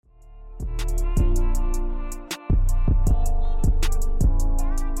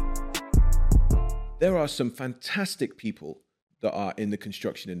there are some fantastic people that are in the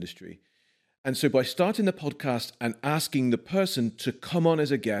construction industry. And so by starting the podcast and asking the person to come on as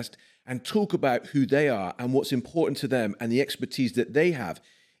a guest and talk about who they are and what's important to them and the expertise that they have,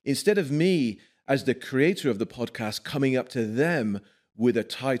 instead of me as the creator of the podcast coming up to them with a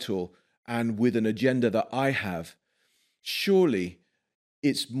title and with an agenda that I have, surely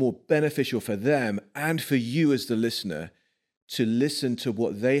it's more beneficial for them and for you as the listener to listen to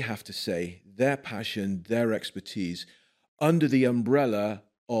what they have to say, their passion, their expertise, under the umbrella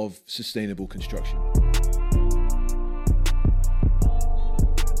of sustainable construction.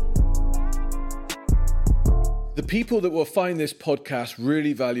 The people that will find this podcast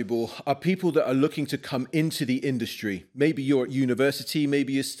really valuable are people that are looking to come into the industry. Maybe you're at university,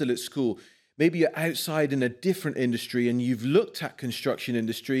 maybe you're still at school, maybe you're outside in a different industry and you've looked at construction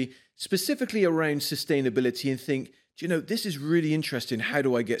industry specifically around sustainability and think, do you know, this is really interesting. How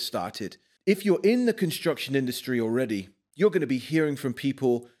do I get started? If you're in the construction industry already, you're going to be hearing from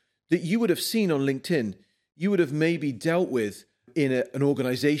people that you would have seen on LinkedIn. You would have maybe dealt with in an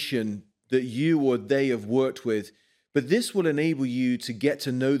organization that you or they have worked with. But this will enable you to get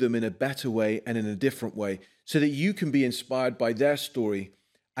to know them in a better way and in a different way so that you can be inspired by their story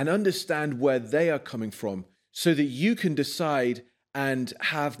and understand where they are coming from so that you can decide and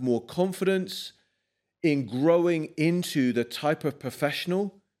have more confidence in growing into the type of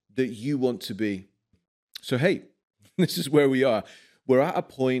professional that you want to be. So, hey, this is where we are. We're at a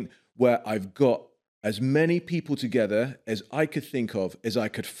point where I've got as many people together as I could think of, as I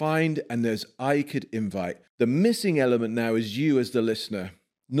could find, and as I could invite. The missing element now is you as the listener,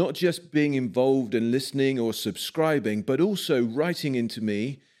 not just being involved in listening or subscribing, but also writing into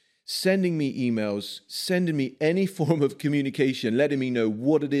me, sending me emails, sending me any form of communication, letting me know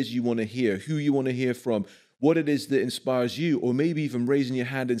what it is you want to hear, who you want to hear from, what it is that inspires you, or maybe even raising your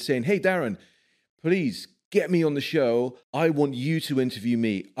hand and saying, hey, Darren, please get me on the show. I want you to interview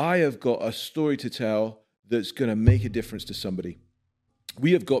me. I have got a story to tell that's going to make a difference to somebody.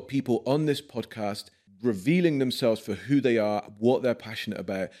 We have got people on this podcast revealing themselves for who they are, what they're passionate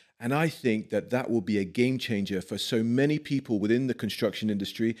about. And I think that that will be a game changer for so many people within the construction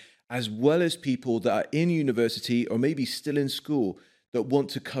industry, as well as people that are in university or maybe still in school that want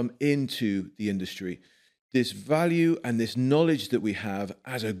to come into the industry. This value and this knowledge that we have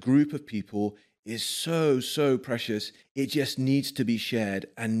as a group of people is so, so precious. It just needs to be shared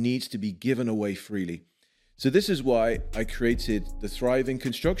and needs to be given away freely. So this is why I created the Thriving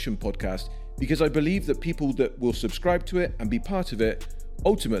Construction podcast, because I believe that people that will subscribe to it and be part of it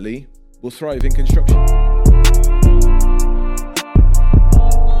ultimately will thrive in construction.